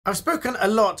I've spoken a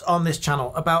lot on this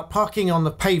channel about parking on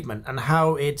the pavement and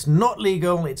how it's not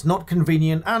legal, it's not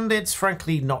convenient, and it's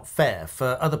frankly not fair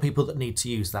for other people that need to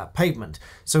use that pavement.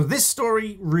 So this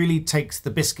story really takes the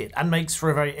biscuit and makes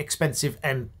for a very expensive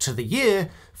end to the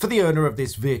year for the owner of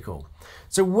this vehicle.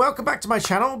 So welcome back to my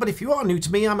channel, but if you are new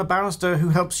to me, I'm a barrister who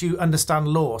helps you understand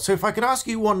law. So if I could ask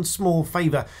you one small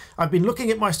favour, I've been looking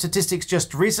at my statistics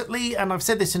just recently, and I've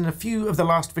said this in a few of the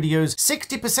last videos,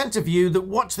 60% of you that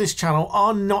watch this channel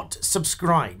are not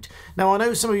subscribed. Now I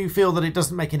know some of you feel that it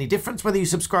doesn't make any difference whether you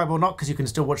subscribe or not because you can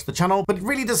still watch the channel, but it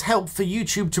really does help for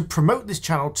YouTube to promote this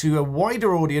channel to a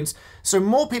wider audience so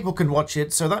more people can watch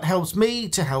it, so that helps me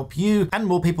to help you and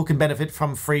more people can benefit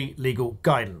from free legal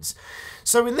guidance.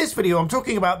 So in this video, I'm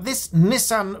talking about this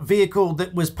Nissan vehicle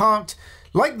that was parked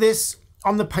like this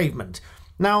on the pavement.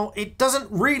 Now, it doesn't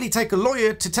really take a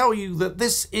lawyer to tell you that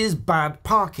this is bad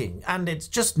parking, and it's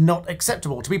just not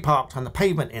acceptable to be parked on the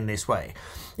pavement in this way.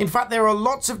 In fact, there are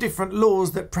lots of different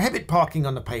laws that prohibit parking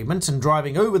on the pavement and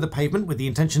driving over the pavement with the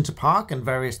intention to park and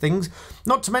various things,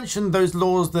 not to mention those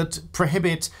laws that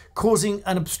prohibit causing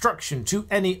an obstruction to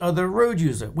any other road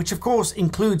user, which of course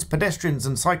includes pedestrians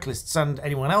and cyclists and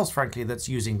anyone else, frankly, that's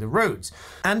using the roads.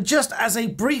 And just as a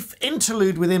brief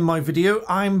interlude within my video,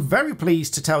 I'm very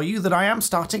pleased to tell you that I am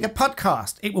starting a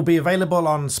podcast. It will be available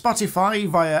on Spotify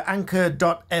via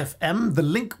anchor.fm. The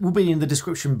link will be in the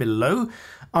description below.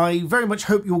 I very much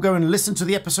hope you'll go and listen to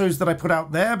the episodes that I put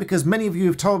out there, because many of you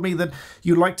have told me that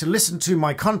you like to listen to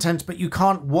my content but you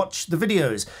can't watch the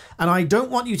videos, and I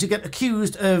don't want you to get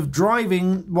accused of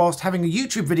driving whilst having a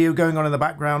YouTube video going on in the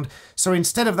background. So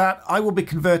instead of that, I will be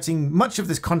converting much of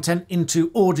this content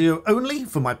into audio only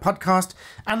for my podcast,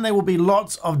 and there will be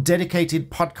lots of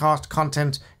dedicated podcast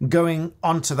content going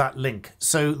onto that link.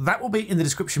 So that will be in the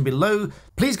description below.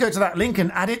 Please go to that link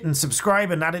and add it and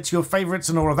subscribe and add it to your favorites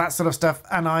and all of that sort of stuff.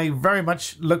 And I very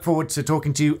much look forward to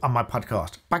talking to you on my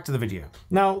podcast. Back to the video.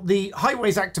 Now, the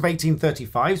Highways Act of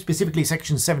 1835, specifically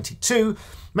section 72,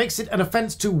 makes it an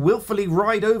offence to willfully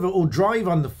ride over or drive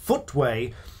on the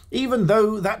footway, even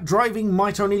though that driving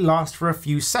might only last for a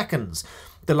few seconds.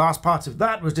 The last part of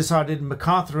that was decided in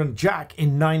MacArthur and Jack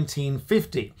in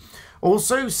 1950.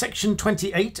 Also, section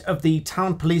 28 of the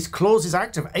Town Police Clauses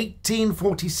Act of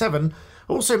 1847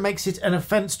 also makes it an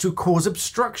offence to cause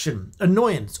obstruction,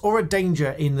 annoyance, or a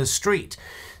danger in the street.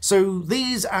 So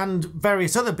these and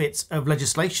various other bits of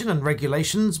legislation and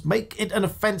regulations make it an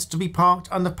offence to be parked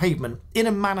on the pavement in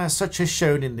a manner such as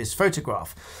shown in this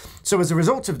photograph. So as a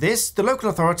result of this, the local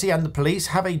authority and the police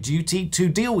have a duty to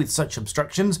deal with such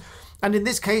obstructions, and in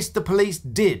this case the police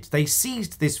did. They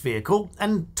seized this vehicle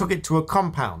and took it to a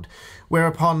compound,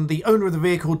 whereupon the owner of the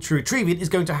vehicle to retrieve it is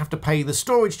going to have to pay the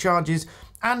storage charges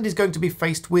and is going to be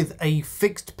faced with a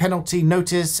fixed penalty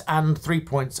notice and 3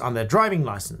 points on their driving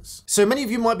licence. So many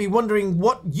of you might be wondering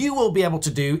what you will be able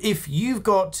to do if you've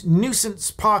got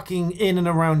nuisance parking in and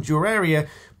around your area,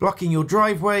 blocking your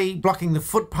driveway, blocking the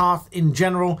footpath in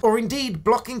general, or indeed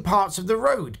blocking parts of the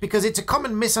road, because it's a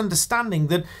common misunderstanding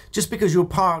that just because you're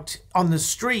parked on the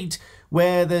street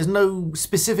where there's no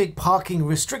specific parking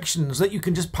restrictions, that you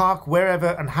can just park wherever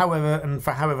and however and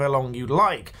for however long you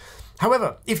like.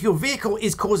 However, if your vehicle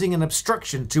is causing an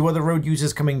obstruction to other road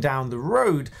users coming down the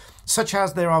road, such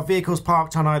as there are vehicles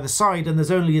parked on either side and there's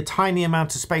only a tiny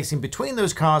amount of space in between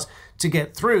those cars to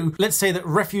get through, let's say that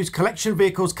refuse collection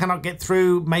vehicles cannot get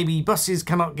through, maybe buses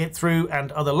cannot get through,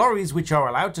 and other lorries which are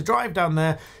allowed to drive down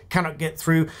there cannot get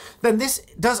through, then this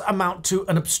does amount to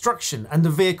an obstruction, and the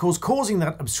vehicles causing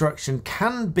that obstruction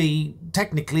can be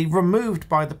technically removed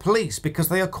by the police because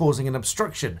they are causing an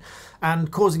obstruction.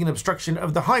 And causing an obstruction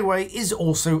of the highway is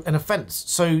also an offence.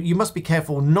 So you must be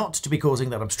careful not to be causing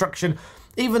that obstruction,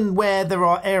 even where there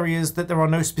are areas that there are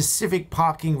no specific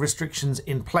parking restrictions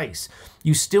in place.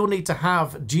 You still need to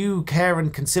have due care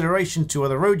and consideration to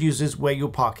other road users where you're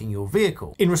parking your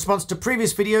vehicle. In response to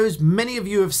previous videos, many of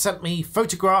you have sent me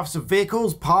photographs of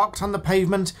vehicles parked on the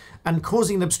pavement and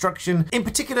causing an obstruction, in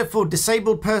particular for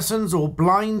disabled persons or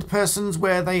blind persons,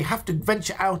 where they have to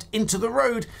venture out into the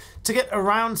road to get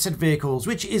around said vehicles,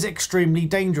 which is extremely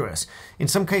dangerous. In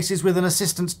some cases with an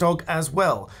assistance dog as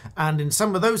well. And in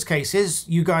some of those cases,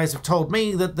 you guys have told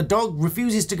me that the dog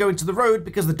refuses to go into the road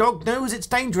because the dog knows it's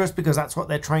dangerous, because that's what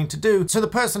they're trying to do. So the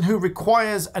person who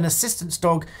requires an assistance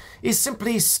dog is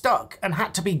simply stuck and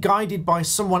had to be guided by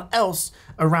someone else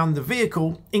around the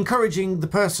vehicle, encouraging the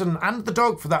person and the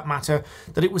dog for that matter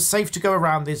that it was safe to go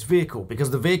around this vehicle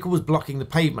because the vehicle was blocking the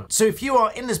pavement. So if you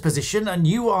are in this position and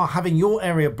you are having your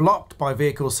area blocked by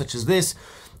vehicles such as this,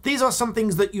 These are some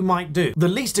things that you might do. The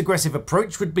least aggressive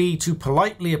approach would be to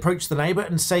politely approach the neighbour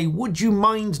and say, would you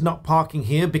mind not parking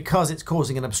here because it's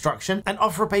causing an obstruction, and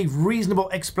offer up a reasonable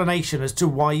explanation as to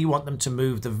why you want them to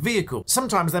move the vehicle.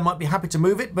 Sometimes they might be happy to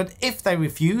move it, but if they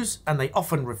refuse, and they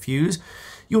often refuse,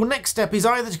 your next step is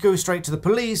either to go straight to the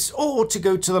police or to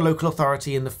go to the local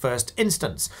authority in the first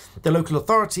instance. The local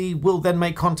authority will then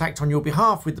make contact on your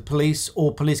behalf with the police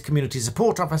or police community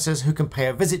support officers who can pay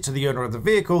a visit to the owner of the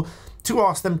vehicle to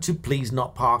ask them to please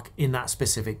not park in that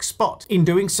specific spot. In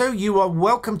doing so, you are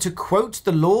welcome to quote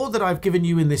the law that I've given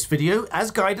you in this video as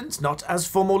guidance, not as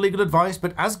formal legal advice,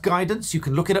 but as guidance. You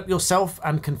can look it up yourself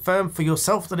and confirm for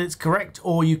yourself that it's correct,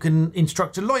 or you can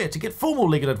instruct a lawyer to get formal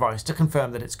legal advice to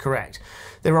confirm that it's correct.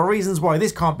 There are reasons why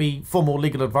this can't be formal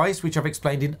legal advice, which I've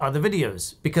explained in other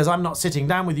videos, because I'm not sitting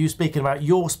down with you speaking about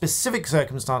your specific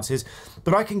circumstances,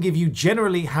 but I can give you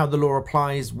generally how the law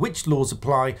applies, which laws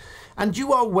apply, and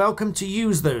you are welcome to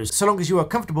use those, so long as you are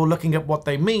comfortable looking at what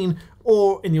they mean,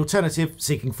 or in the alternative,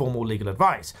 seeking formal legal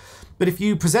advice. But if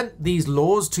you present these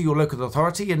laws to your local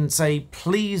authority and say,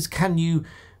 please can you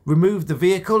remove the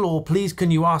vehicle, or please can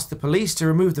you ask the police to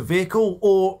remove the vehicle,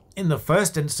 or in the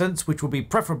first instance, which will be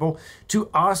preferable, to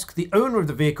ask the owner of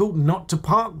the vehicle not to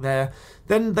park there,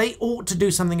 then they ought to do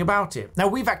something about it. Now,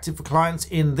 we've acted for clients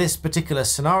in this particular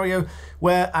scenario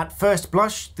where at first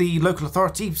blush, the local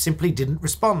authority simply didn't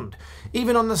respond.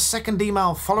 Even on the second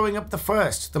email following up the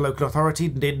first, the local authority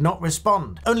did not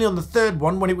respond. Only on the third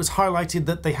one, when it was highlighted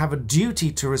that they have a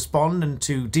duty to respond and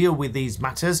to deal with these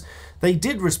matters, they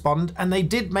did respond, and they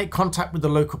did make contact with the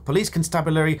local police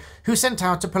constabulary, who sent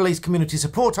out a police community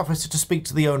support officer to speak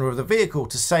to the owner of the vehicle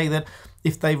to say that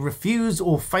if they refuse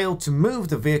or fail to move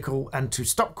the vehicle and to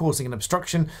stop causing an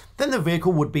obstruction, then the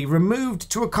vehicle would be removed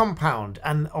to a compound,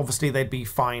 and obviously they'd be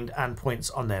fined and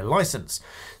points on their license.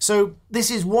 So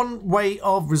this is one way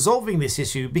of resolving this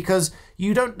issue, because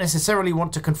you don't necessarily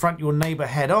want to confront your neighbour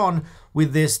head on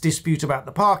with this dispute about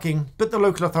the parking, but the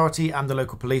local authority and the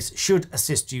local police should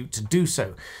assist you to do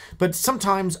so. But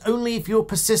sometimes only if you're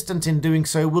persistent in doing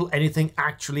so will anything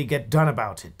actually get done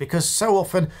about it, because so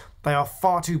often they are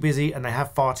far too busy and they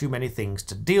have far too many things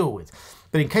to deal with.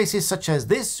 But in cases such as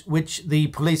this, which the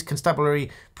police constabulary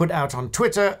put out on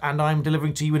Twitter, and I'm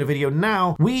delivering to you in a video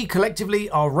now, we collectively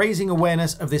are raising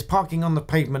awareness of this parking on the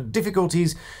pavement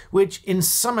difficulties, which in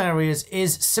some areas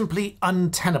is simply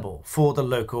untenable for the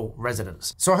local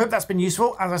residents. So I hope that's been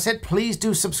useful. As I said, please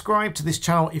do subscribe to this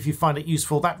channel if you find it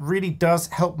useful. That really does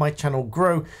help my channel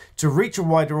grow to reach a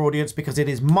wider audience, because it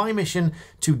is my mission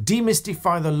to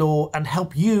demystify the law and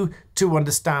help you to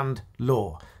understand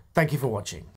law. Thank you for watching.